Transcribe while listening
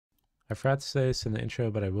I forgot to say this in the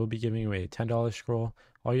intro, but I will be giving away a $10 scroll.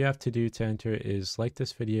 All you have to do to enter is like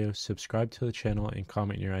this video, subscribe to the channel, and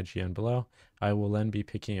comment your IGN below. I will then be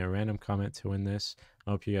picking a random comment to win this.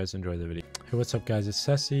 I hope you guys enjoy the video. Hey, what's up guys, it's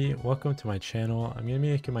Cesi. Welcome to my channel. I'm going to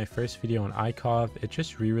be making my first video on Ikov. It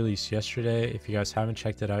just re-released yesterday. If you guys haven't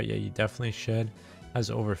checked it out yet, you definitely should. It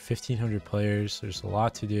has over 1,500 players. There's a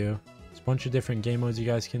lot to do. There's a bunch of different game modes you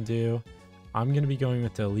guys can do. I'm going to be going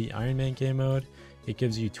with the Elite Ironman game mode. It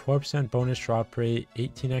gives you 12% bonus drop rate,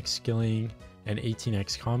 18x skilling, and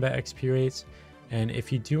 18x combat XP rates. And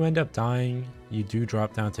if you do end up dying, you do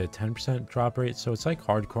drop down to a 10% drop rate. So it's like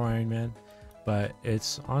hardcore Ironman, but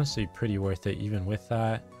it's honestly pretty worth it even with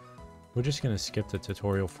that. We're just going to skip the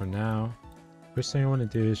tutorial for now. First thing I want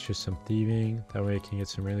to do is just some thieving. That way I can get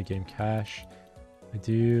some early game cash. I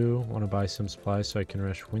do want to buy some supplies so I can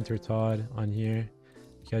rush Wintertodd on here.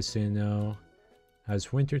 You guys didn't know, has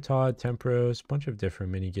Wintertodd, Temporos, a bunch of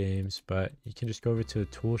different mini games, but you can just go over to the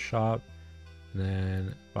tool shop and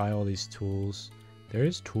then buy all these tools. There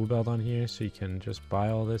is tool belt on here, so you can just buy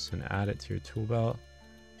all this and add it to your tool belt.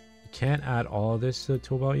 You can't add all of this to the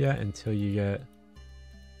tool belt yet until you get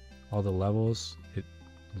all the levels. It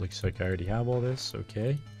looks like I already have all this.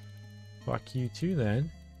 Okay, fuck you too then.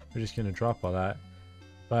 We're just gonna drop all that.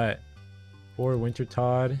 But for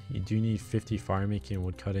Wintertodd, you do need 50 fire making and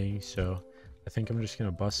wood cutting, so I think I'm just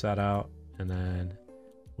gonna bust that out and then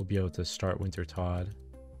we'll be able to start Wintertodd.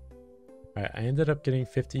 Alright, I ended up getting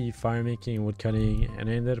 50 fire making and wood cutting, and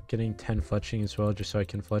I ended up getting 10 fletching as well, just so I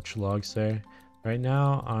can fletch logs there. Right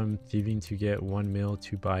now I'm thieving to get 1 mil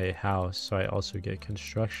to buy a house, so I also get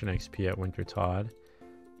construction XP at Wintertodd.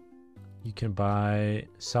 You can buy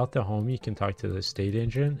south of home, you can talk to the estate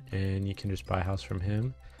agent and you can just buy a house from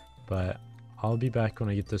him, but I'll be back when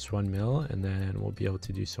I get this 1 mil and then we'll be able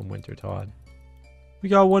to do some Wintertodd. We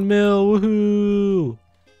got 1 mil, woohoo!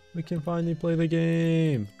 We can finally play the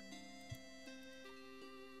game.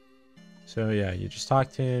 So yeah, you just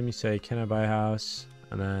talk to him, you say, can I buy a house?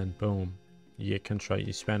 And then boom, you get construct.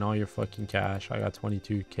 You spend all your fucking cash. I got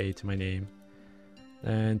 22k to my name.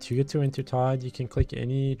 And to get to Wintertodd, you can click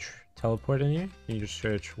any teleport in here. You just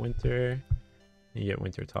search winter and you get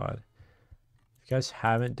Wintertodd. If you guys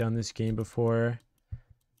haven't done this game before,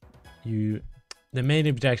 the main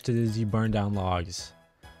objective is you burn down logs.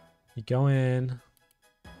 You go in,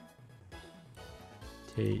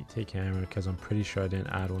 take hammer, because I'm pretty sure I didn't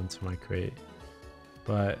add one to my crate.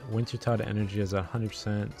 But Wintertodd energy is at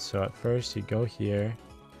 100%, so at first you go here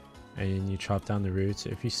and you chop down the roots.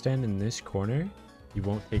 If you stand in this corner, you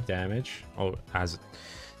won't take damage. Oh, as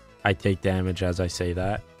I take damage as I say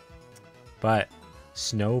that. But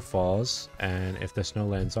snow falls, and if the snow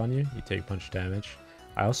lands on you, you take a bunch of damage.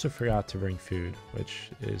 I also forgot to bring food,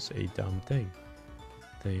 which is a dumb thing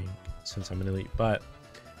since I'm an elite. But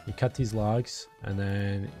you cut these logs and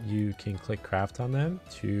then you can click craft on them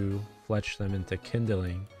to fletch them into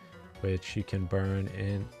kindling, which you can burn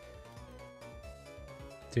in.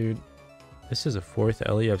 Dude, this is a 4th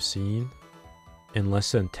Ellie I've seen in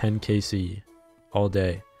less than 10 KC all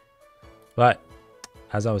day. But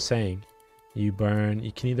as I was saying, you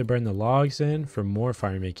can either burn the logs in for more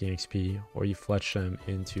fire making XP, or you fletch them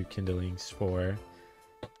into kindlings for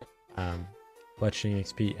fletching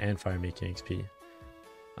XP and fire making XP.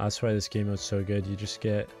 That's why this game mode is so good. You just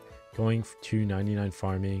get going to 99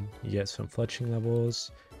 farming, you get some fletching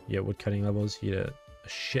levels, you get wood cutting levels, you get a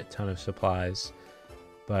shit ton of supplies.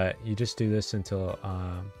 But you just do this until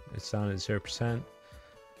it's down at 0%.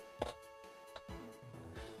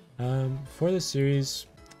 For this series,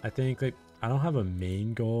 I think I don't have a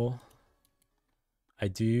main goal. I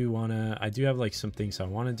do have like some things I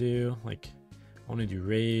want to do. Like I want to do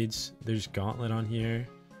raids. There's Gauntlet on here.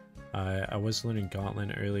 I was learning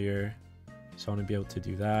Gauntlet earlier, so I want to be able to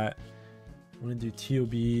do that. I want to do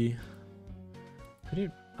TOB.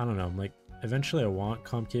 I don't know. Like eventually I want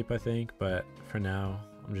Comp Cape, I think, but for now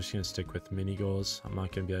I'm just gonna stick with mini goals. I'm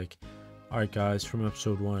not gonna be like, all right guys, from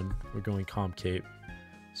episode 1 we're going Comp Cape.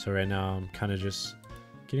 So right now I'm kind of just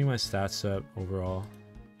getting my stats up overall,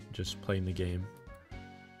 just playing the game.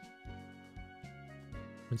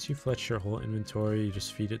 Once you fletch your whole inventory, you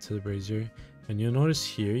just feed it to the brazier, and you'll notice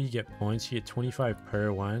here you get points. You get 25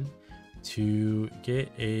 per one. To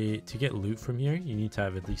get loot from here, you need to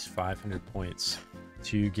have at least 500 points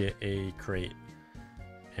to get a crate.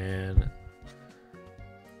 And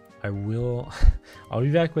I'll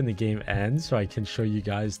be back when the game ends so I can show you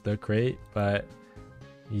guys the crate, but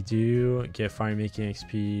you do get fire making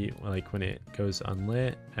XP like when it goes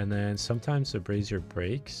unlit, and then sometimes the brazier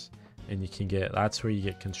breaks and you can get, that's where you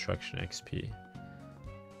get construction XP.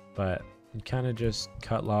 But you kind of just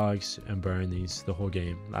cut logs and burn these the whole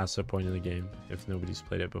game. That's the point of the game if nobody's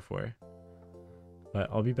played it before. But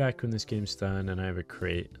I'll be back when this game's done and I have a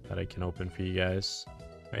crate that I can open for you guys.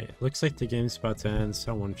 Alright, looks like the game's about to end. It's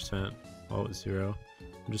at 1%, all at 0.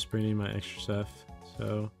 I'm just bringing my extra stuff.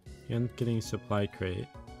 So you end up getting a supply crate.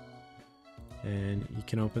 And you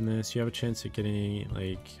can open this. You have a chance of getting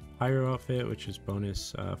like Pyro outfit, which is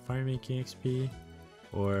bonus fire making XP,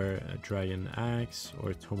 or a dragon axe,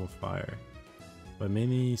 or a tome of fire. But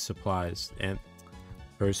mainly supplies. And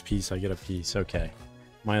first piece, I get a piece. Okay.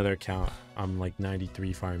 My other account, I'm like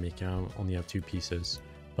 93 fire making. I only have 2 pieces.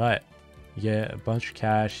 But you get a bunch of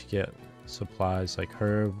cash, you get supplies like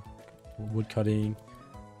herb, wood cutting,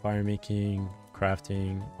 fire making,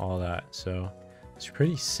 crafting, all that. So it's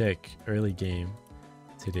pretty sick early game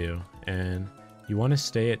to do. And you want to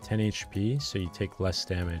stay at 10 HP so you take less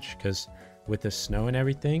damage, because with the snow and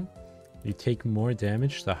everything, you take more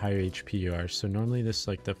damage the higher HP you are. So normally this is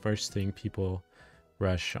like the first thing people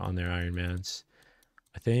rush on their Ironmans.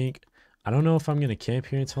 I don't know if I'm going to camp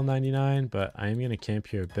here until 99, but I am going to camp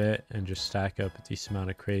here a bit and just stack up a decent amount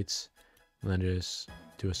of crates and then just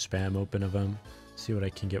do a spam open of them, see what I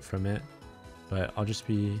can get from it. But I'll just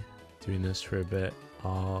be doing this for a bit.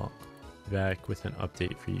 I'll be back with an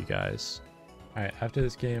update for you guys. Alright, after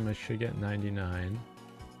this game I should get 99,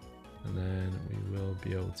 and then we will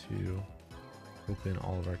be able to open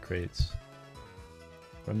all of our crates.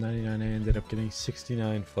 From 99 I ended up getting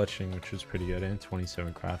 69 fletching, which was pretty good, and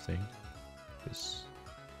 27 crafting. Was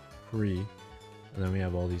free. And then we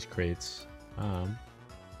have all these crates. I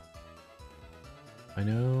don't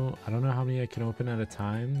know how many I can open at a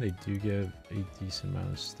time. They do give a decent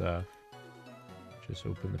amount of stuff. Just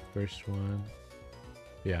open the first one.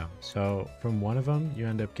 Yeah, so from one of them you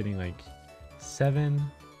end up getting like 7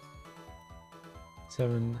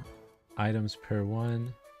 items per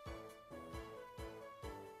one.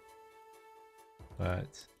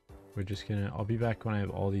 But I'll be back when I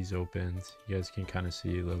have all these opened. You guys can kind of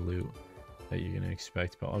see the loot that you're gonna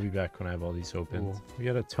expect, but I'll be back when I have all these opened. Cool. We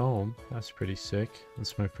got a tome. That's pretty sick.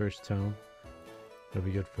 That's my first tome. That'll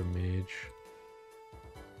be good for mage.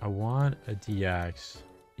 I want a D-axe.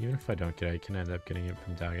 Even if I don't get it, I can end up getting it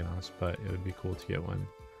from Dagonos, but it would be cool to get one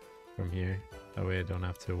from here. That way I don't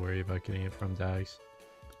have to worry about getting it from Dags.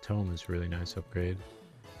 The tome is a really nice upgrade.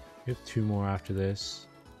 We have 2 more after this.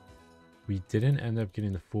 We didn't end up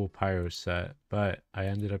getting the full pyro set, but I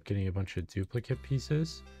ended up getting a bunch of duplicate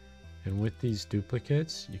pieces. And with these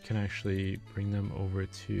duplicates, you can actually bring them over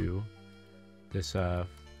to this, I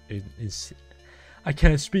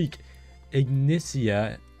can't speak,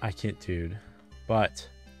 Ignitia, but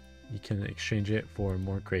you can exchange it for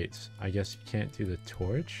more crates. I guess you can't do the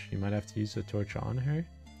torch. You might have to use the torch on her.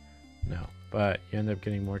 No, but you end up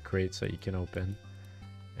getting more crates that you can open.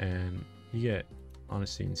 And you get,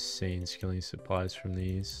 honestly, insane skilling supplies from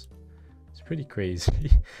these. It's pretty crazy.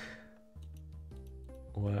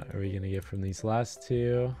 What are we gonna get from these last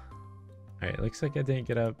 2? Alright, looks like I didn't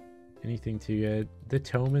get up anything too good. The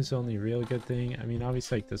tome is the only real good thing. I mean,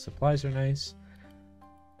 obviously, like, the supplies are nice.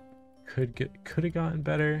 Could have gotten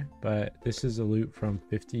better, but this is a loot from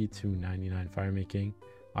 50 to 99 fire making.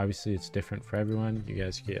 Obviously, it's different for everyone. You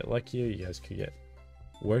guys could get luckier, you guys could get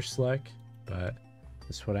worse luck, but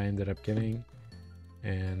this is what I ended up getting.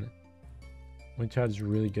 And Winter is a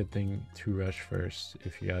really good thing to rush first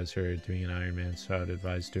if you guys are doing an Ironman, so I would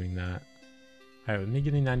advise doing that. Alright, with me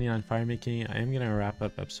getting 99 fire making, I am going to wrap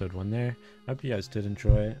up episode 1 there. I hope you guys did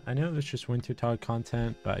enjoy. I know it was just Winter Tog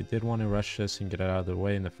content, but I did want to rush this and get it out of the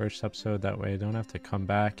way in the first episode. That way I don't have to come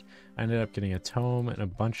back. I ended up getting a tome and a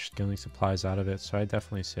bunch of skilling supplies out of it, so I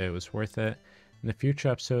definitely say it was worth it. In the future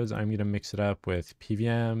episodes, I'm going to mix it up with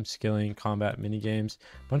PVM, skilling, combat, minigames,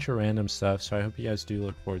 a bunch of random stuff, so I hope you guys do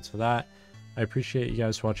look forward to that. I appreciate you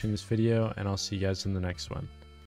guys watching this video, and I'll see you guys in the next one.